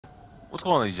What's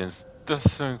going on, agents?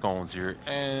 Dustin Collins here,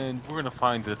 and we're gonna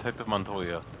find Detective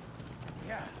Montoya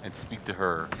and speak to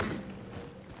her.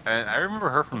 And I remember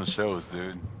her from the shows,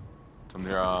 dude. From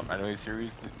their anime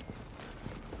series.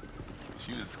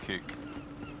 She was kick.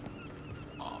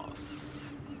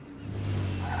 Ass.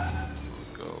 So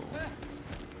let's go.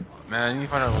 Man, I need to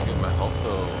find out what to get my health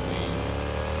though. I mean,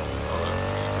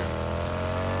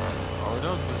 oh,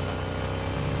 no,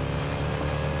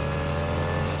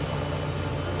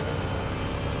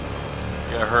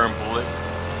 got her and Bullet.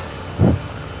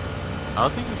 I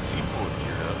don't think we see Bullet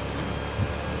here though.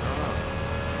 I don't know.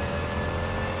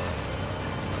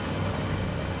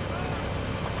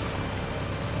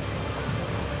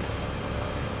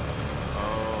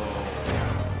 Oh,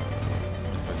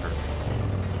 that's my turn.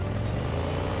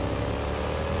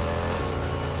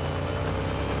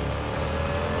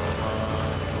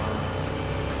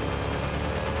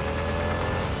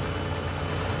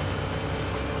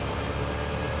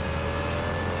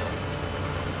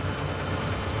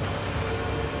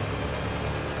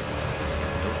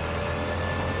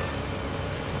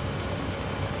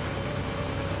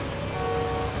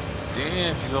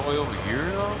 Damn, she's all the way over here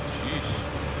though? Sheesh.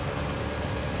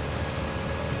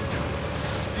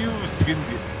 Ew, skin.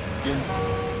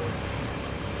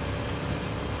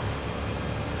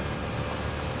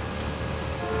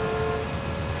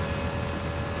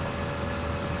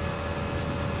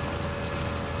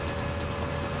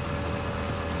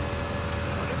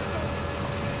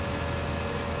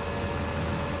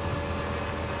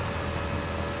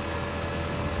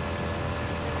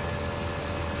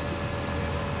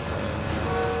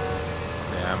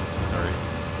 Damn, sorry.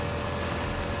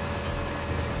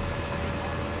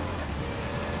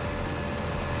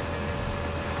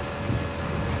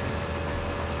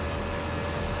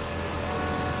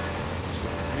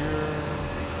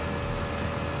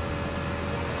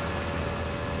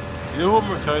 You know what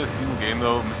I'm excited to see in the game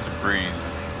though? Mr.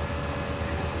 Freeze.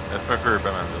 That's my favorite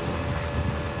Batman villain.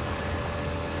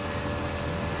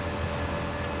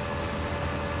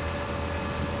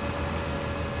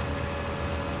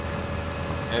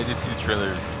 Yeah, I did see the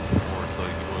trailers before, so like,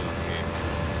 it was in the game.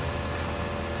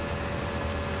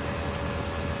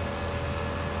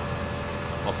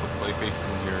 Also, Clayface is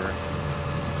in here.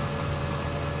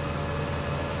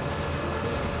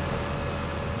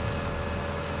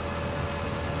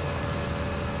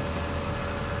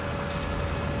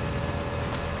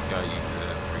 Gotta use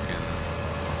that freaking.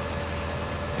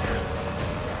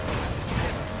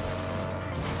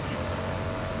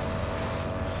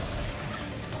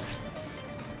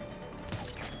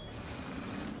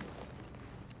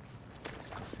 Let's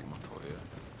go see Montoya.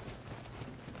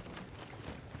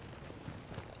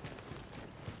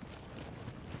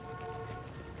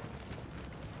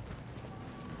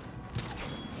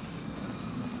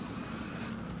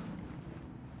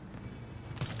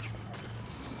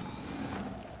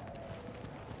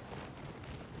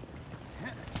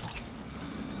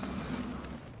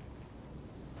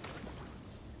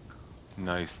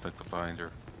 Nice, like the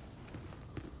binder.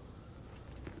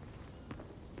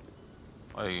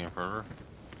 Oh, you in front of her?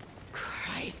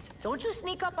 Christ, don't you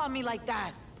sneak up on me like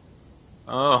that.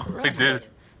 Oh, I did. Redhead.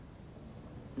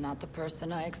 Not the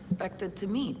person I expected to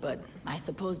meet, but I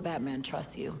suppose Batman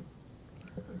trusts you.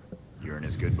 You're in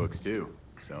his good books too,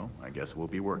 so I guess we'll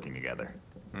be working together.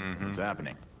 What's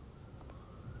happening?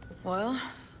 Well,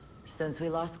 since we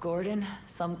lost Gordon,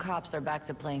 some cops are back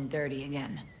to playing dirty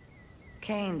again.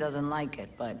 Kane doesn't like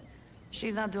it, but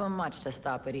she's not doing much to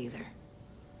stop it either.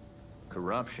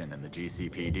 Corruption in the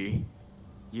GCPD?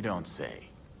 You don't say.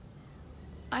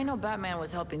 I know Batman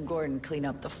was helping Gordon clean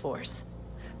up the force,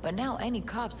 but now any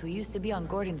cops who used to be on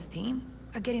Gordon's team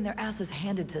are getting their asses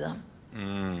handed to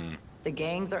them. The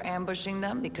gangs are ambushing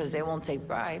them because they won't take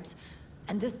bribes,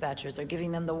 and dispatchers are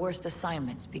giving them the worst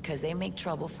assignments because they make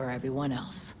trouble for everyone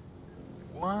else.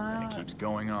 And it keeps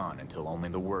going on until only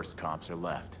the worst cops are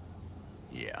left.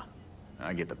 Yeah,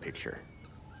 I get the picture.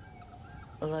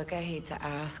 Look, I hate to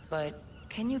ask, but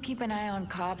can you keep an eye on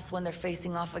cops when they're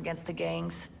facing off against the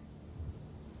gangs?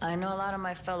 I know a lot of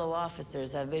my fellow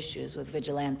officers have issues with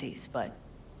vigilantes, but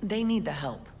they need the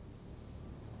help.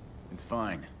 It's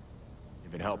fine.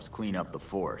 If it helps clean up the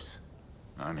force,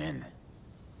 I'm in.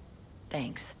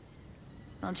 Thanks.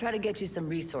 I'll try to get you some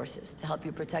resources to help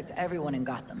you protect everyone in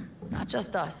Gotham, not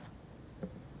just us.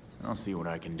 I'll see what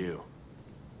I can do.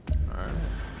 Alright,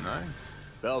 nice.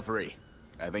 Belfry,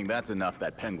 I think that's enough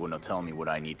that Penguin will tell me what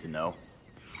I need to know.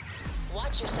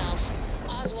 Watch yourself.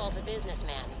 Oswald's a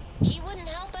businessman. He wouldn't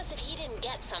help us if he didn't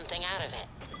get something out of it.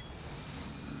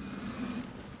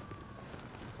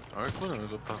 Alright, cool, then we'll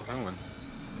go talk to Penguin.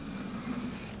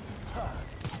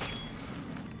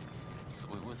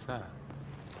 Wait, what's that?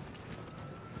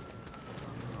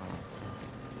 Oh.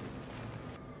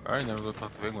 Alright, now we'll go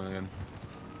talk to Penguin again.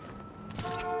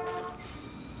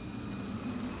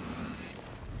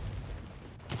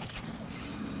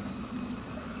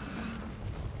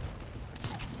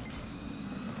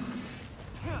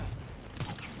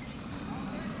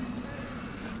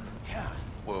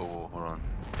 Whoa, hold on.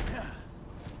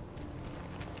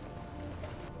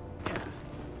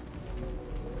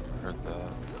 I heard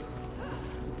that.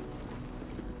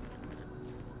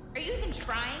 Are you even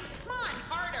trying? Come on,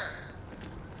 harder!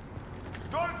 It's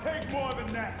gonna take more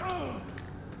than that. I'm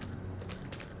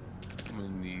gonna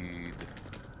need...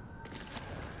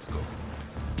 Let's go.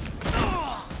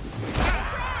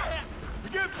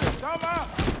 Forget this, I'm out.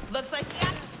 Looks like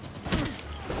yeah.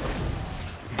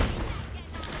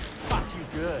 Not too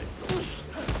good.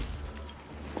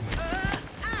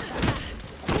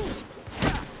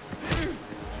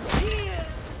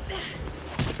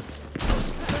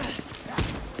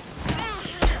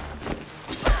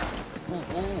 Ooh,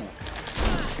 ooh.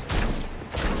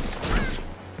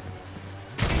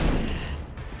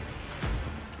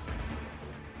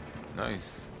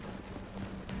 Nice.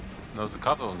 No, there's a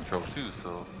cop that was in trouble too,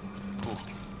 so cool.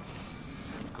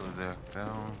 Let's go there,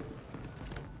 down.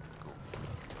 Cool.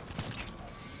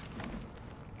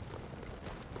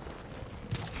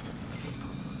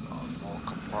 Oh, small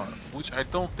compartment, which I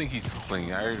don't think he's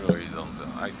clean. I really don't.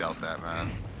 I doubt that, man.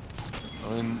 I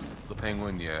mean, the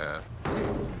Penguin, yeah.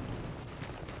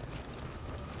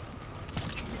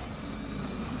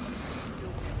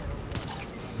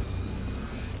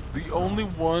 The only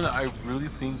one I really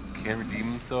think can redeem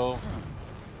himself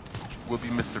would be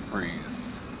Mr.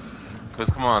 Freeze. Because,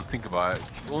 come on, think about it.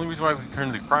 The only reason why he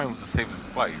turned to crime was to save his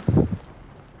wife.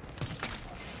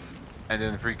 And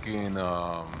then freaking,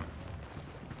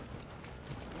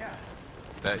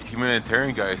 that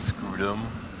humanitarian guy screwed him.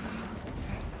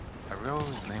 I forgot what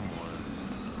his name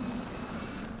was.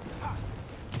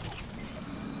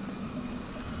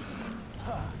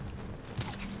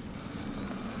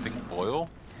 I think Boyle?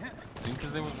 I think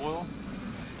his name was Boyle?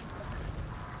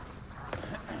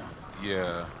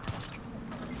 Yeah.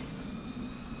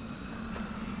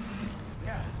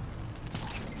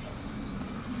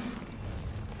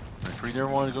 If he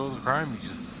never wanted to go to the crime, he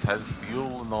just had to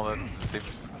steal and all that to save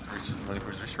his money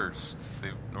for his research, to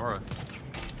save Nora.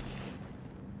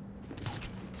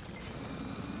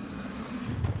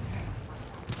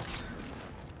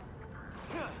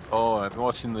 Oh, I've been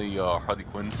watching the Harley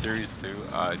Quinn series too.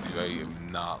 Dude, I do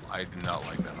not like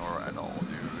that Nora at all,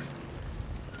 dude.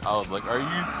 I was like, are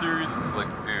you serious? I was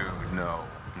like, dude, no.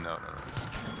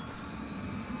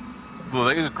 Well,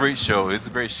 that is a great show. It's a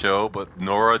great show, but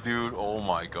Nora, dude, oh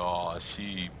my gosh,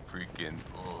 she freaking,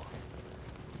 oh,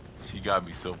 she got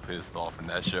me so pissed off in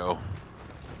that show.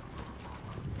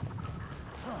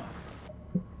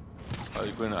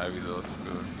 Harley Quinn Ivy though, that's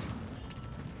good.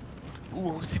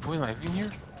 Ooh, is he putting Ivy in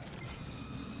here?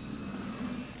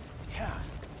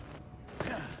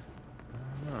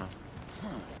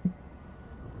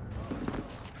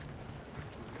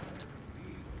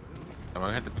 Am I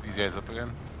gonna have to pick these guys up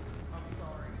again?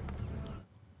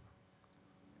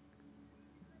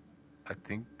 I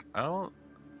think I don't.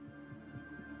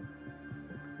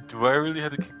 Do I really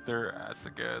have to kick their ass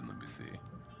again? Let me see.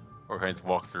 Or can I just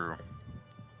walk through?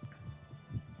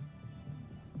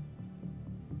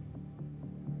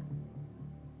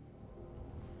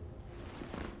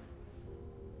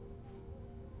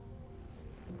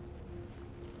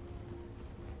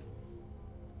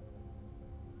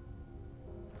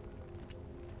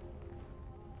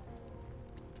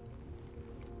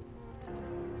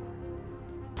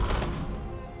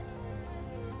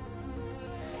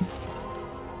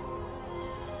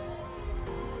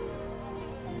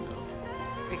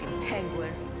 Freaking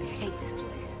Penguin. I hate this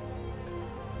place.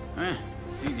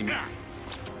 It's easy, man.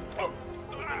 Our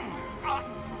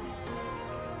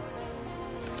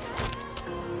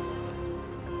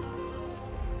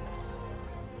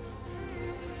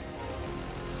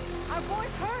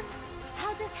boy's hurt.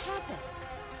 How'd this happen?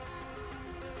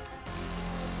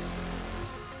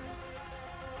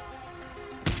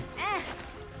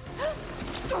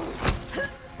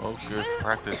 Oh, good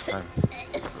practice time. So.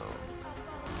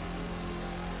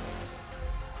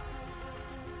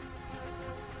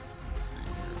 Let's see here.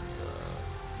 We got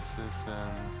this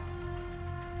and.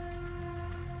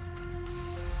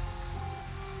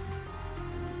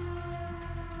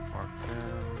 Mark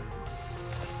him.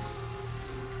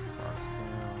 Mark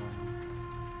him.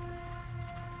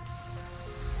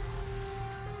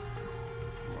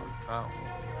 Mark that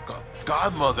one.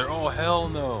 Godmother! Oh, hell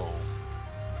no!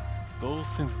 Those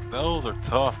things, those are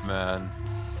tough, man.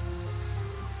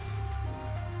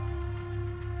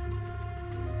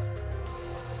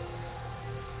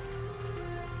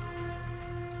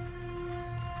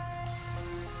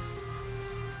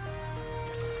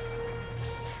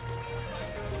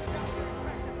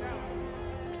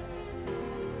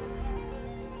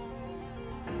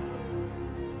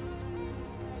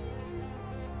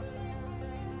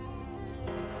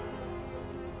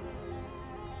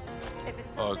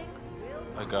 Oh,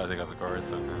 I gotta take out the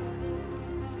guards, okay.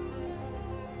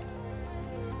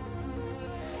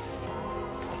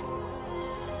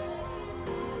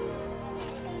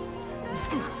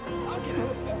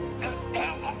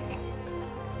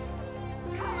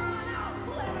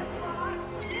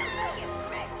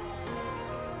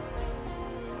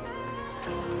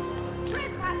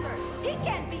 Trespasser! He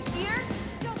can't be here!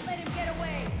 Don't let him get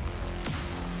away!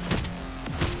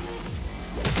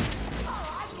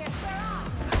 Oh, I can't bear up!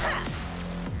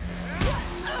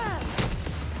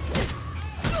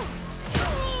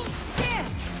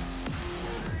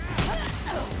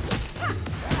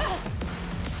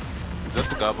 Is that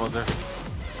the goblin there?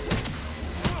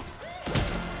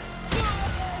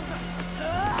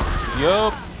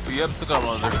 Yup, it's the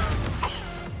goblin there.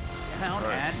 Down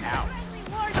and out.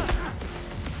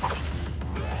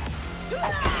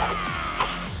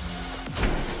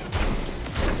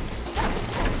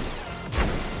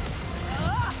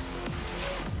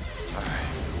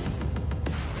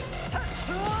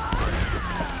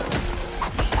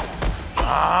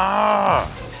 Ah!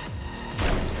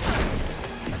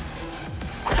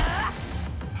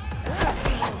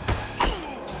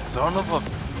 Son of a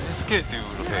biscuit, dude.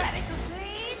 Okay.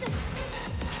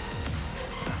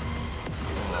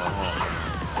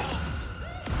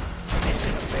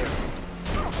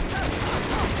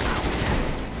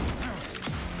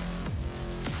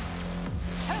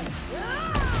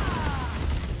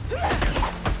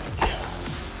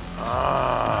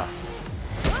 Ah!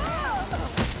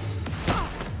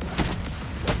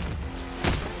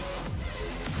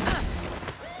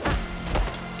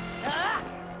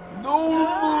 No!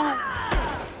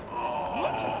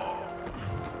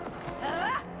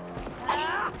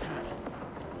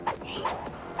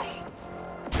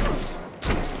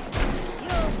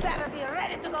 You better be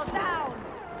ready to go down!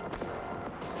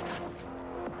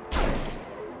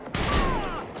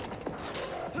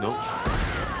 Nope.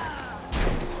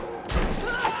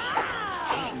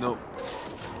 Nope.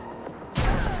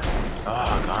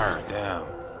 Ah, god damn.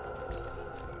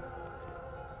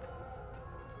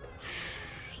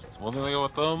 So one thing I got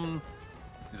with them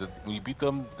is that when you beat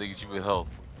them, they get you health.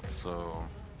 So,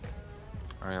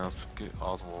 alright, let's get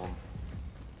Oswald.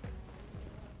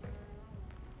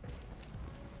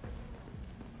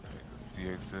 Okay, this is the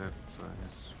exit. So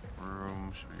his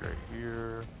room should be right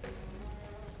here.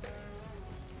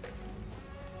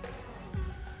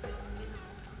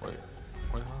 Wait,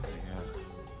 what the hell is he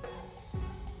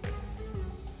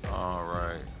at?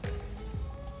 Alright.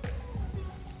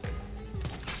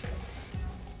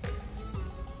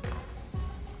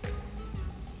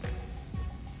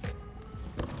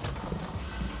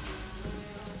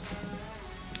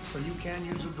 So you can't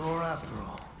use a door after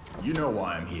all. You know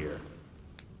why I'm here.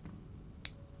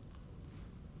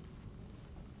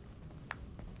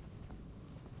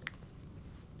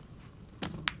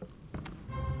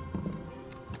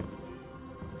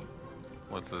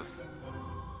 What's this?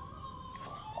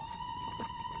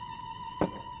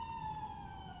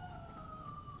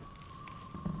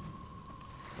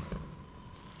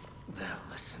 They're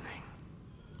listening.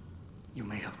 You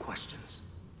may have questions,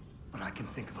 but I can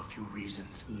think of a few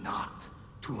reasons not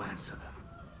to answer them.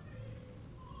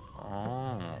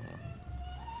 Oh.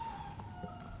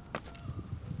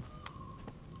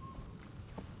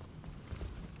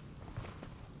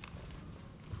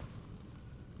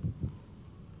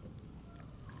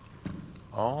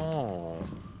 Oh.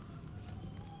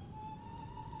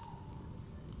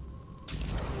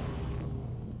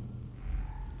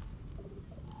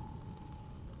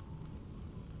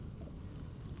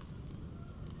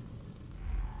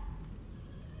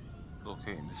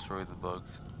 Locate and destroy the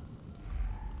bugs.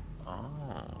 Oh.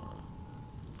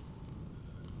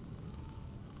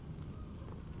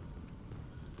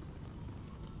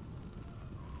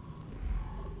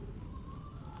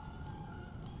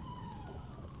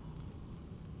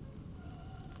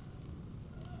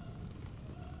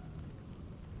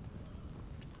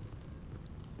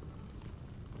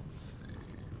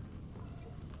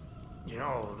 You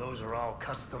know, those are all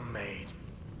custom made.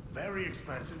 Very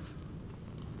expensive.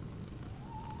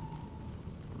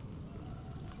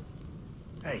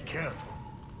 Hey, careful.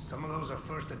 Some of those are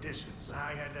first editions.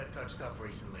 I had that touched up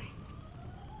recently.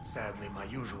 Sadly, my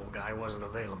usual guy wasn't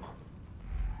available.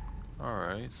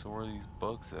 Alright, so where are these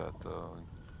bugs at though?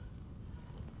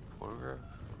 Photograph?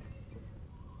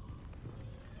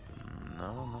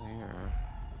 No, not here.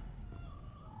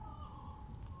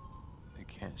 They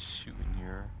can't shoot in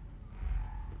here.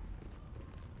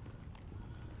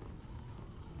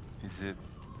 Is it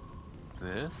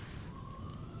this?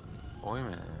 Oh, wait a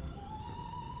minute.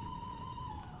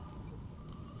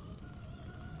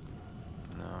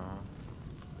 No.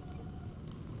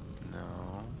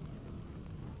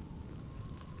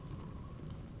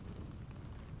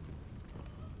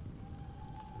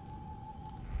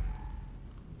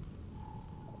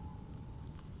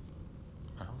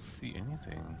 don't see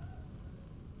anything.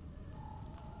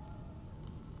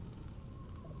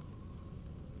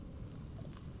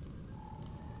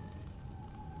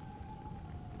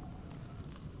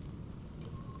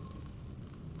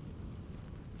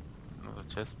 Another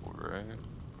chessboard, right?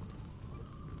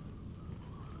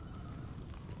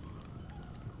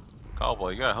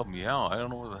 Cowboy, you gotta help me out. I don't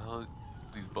know where the hell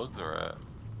these bugs are at.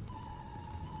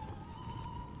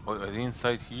 Oh, are they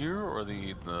inside here or are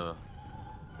they the?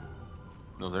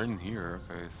 No, they're in here.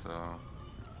 Okay, so.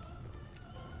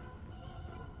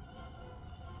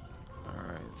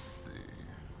 Alright, let's see.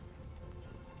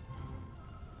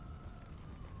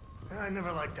 I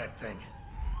never liked that thing.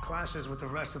 Clashes with the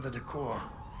rest of the decor.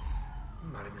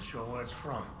 I'm not even sure where it's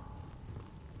from.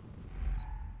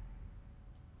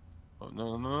 Oh,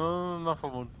 no, not for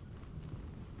one.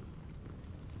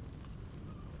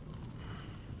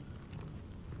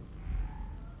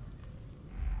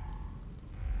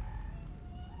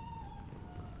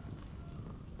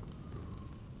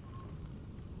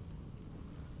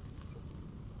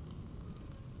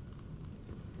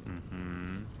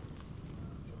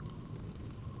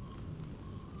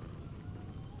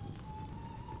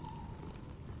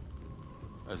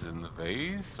 As in the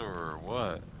vase or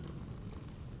what?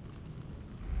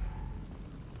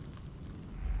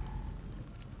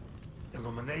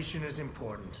 Illumination is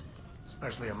important,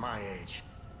 especially at my age.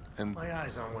 And My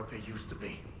eyes aren't what they used to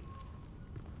be.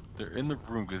 they're in the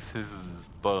room because his is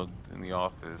bugged in the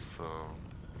office, so.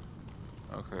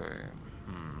 Okay.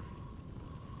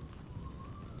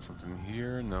 Something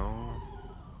here? No.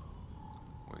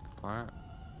 Wait, the plant?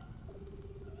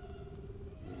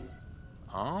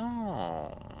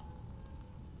 Oh.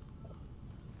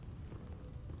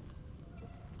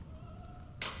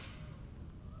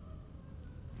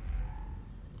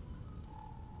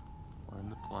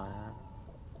 Find the plant.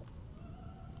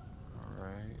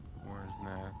 Alright, where's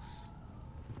next?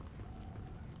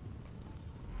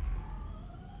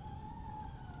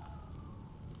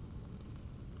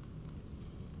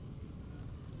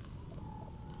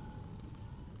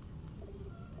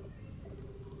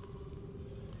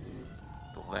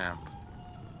 The lamp.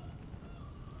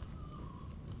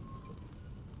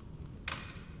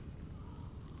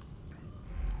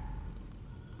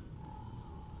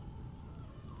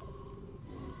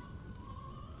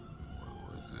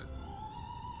 What was it?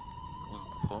 Was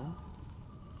it the phone?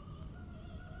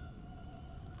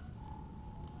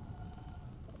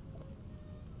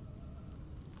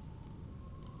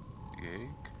 The egg?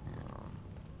 Yeah.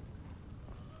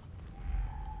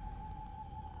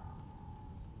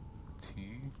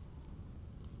 Tea?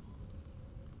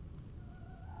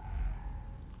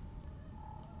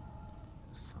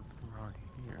 There's something around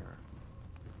here.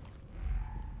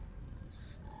 Let's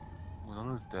see. Was it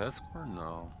on his desk or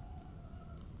no?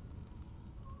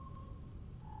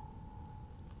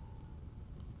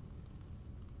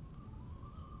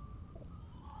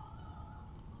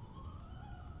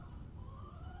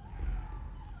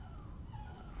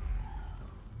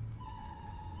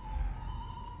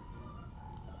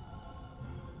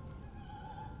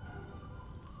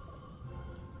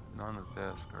 Not on the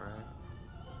desk, right?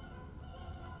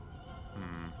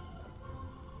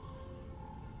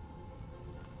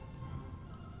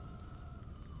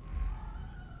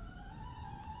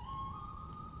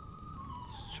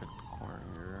 Let's check the corner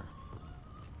here.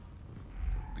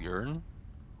 The urn?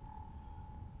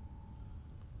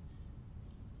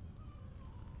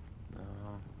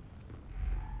 No.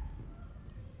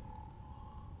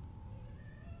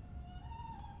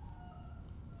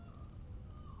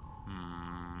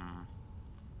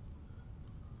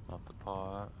 Not the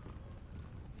pot.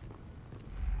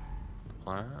 The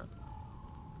plant?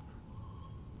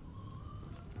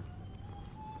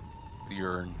 The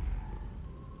urn.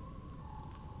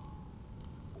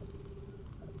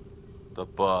 The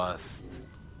bust.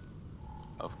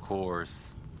 Of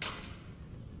course.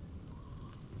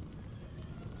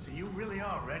 So you really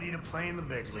are ready to play in the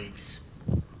big leagues.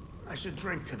 I should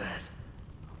drink to that.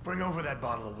 Bring over that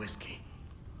bottle of whiskey.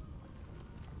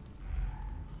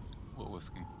 What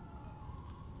whiskey?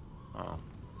 Oh.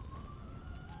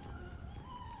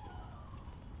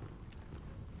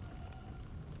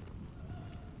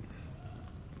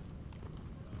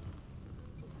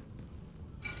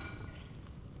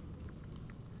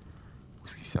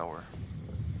 Whiskey sour.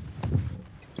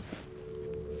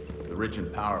 The rich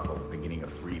and powerful have been getting a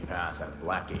free pass at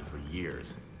Blackgate for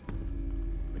years.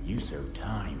 But you served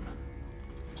time.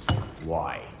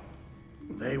 Why?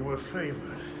 They were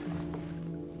favored.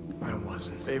 I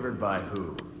wasn't. Favored by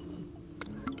who?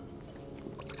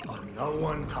 But no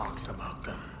one talks about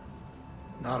them.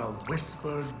 Not a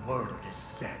whispered word is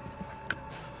said.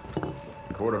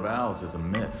 Court of Owls is a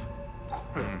myth.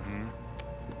 Mm-hmm.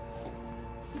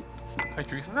 Hey,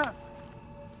 Teresa, that?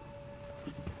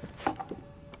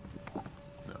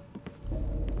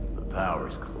 The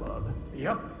Powers Club.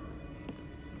 Yep.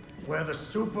 Where the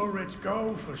super rich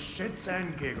go for shits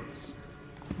and giggles.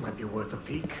 Might be worth a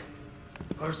peek.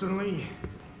 Personally,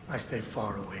 I stay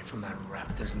far away from that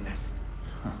raptor's nest.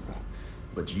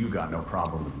 But you got no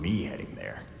problem with me heading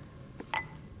there.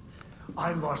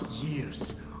 I lost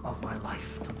years of my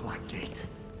life to Blackgate.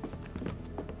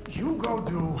 You go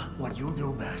do what you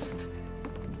do best.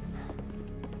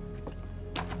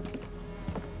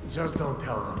 Just don't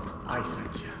tell them I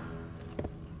sent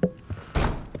you.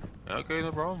 Okay,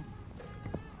 no problem.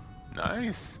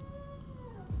 Nice.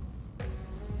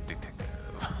 Detective.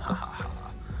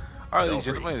 Alright, ladies and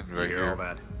gentlemen, right here.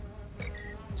 That?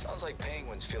 Sounds like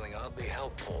Penguin's feeling oddly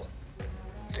helpful.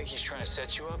 Think he's trying to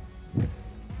set you up?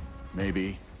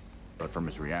 Maybe. But from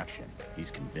his reaction, he's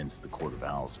convinced the Court of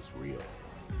Owls is real.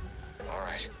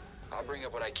 Alright. I'll bring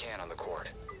up what I can on the court.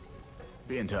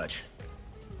 Be in touch.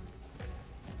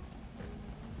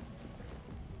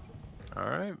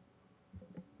 Alright.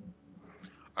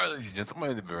 Alright, ladies and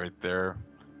gentlemen, to be right there.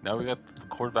 Now we got the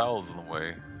Court of Owls in the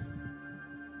way.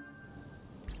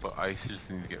 But I just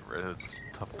need to get rid of this.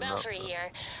 Toughen up. Belfry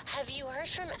here. Have you heard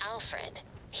from Alfred?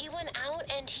 He went out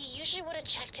and he usually would have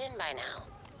checked in by now.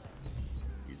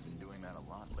 He's been doing that a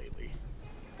lot lately.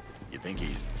 You think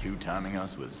he's two-timing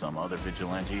us with some other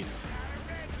vigilantes?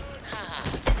 Haha.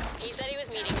 He said he was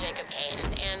meeting Jacob Kane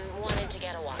and wanted to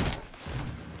get a walk-in.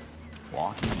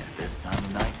 Walking at this time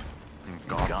of night? In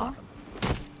Gotham?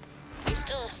 He's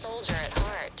still a soldier at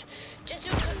heart. Just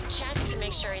do a quick check to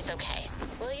make sure he's okay.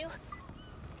 Will you?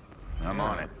 I'm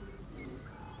on it.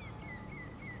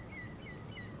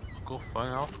 Go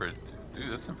find Alfred.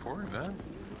 Dude, that's important, man.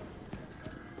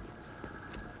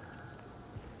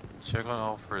 Check on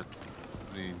Alfred.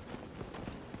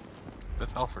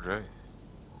 That's Alfred, right?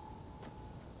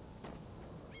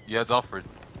 Yeah, it's Alfred.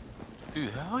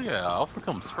 Dude, hell yeah, Alfred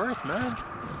comes first, man.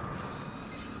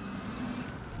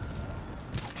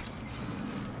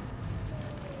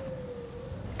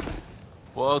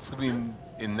 Well, it's gonna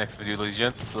be in next video, ladies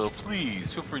and gents, so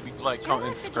please feel free to like, comment,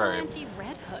 and subscribe.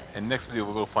 And next video,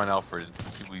 we'll go find Alfred and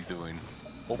see what he's doing.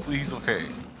 Hopefully he's okay.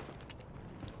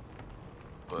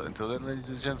 But until then, ladies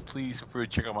and gents, please feel free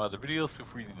to check out my other videos. Feel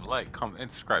free to like, comment,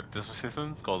 and subscribe. This was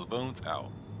Citizens Calls Bones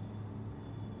out.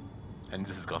 And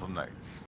this is Gotham Knights.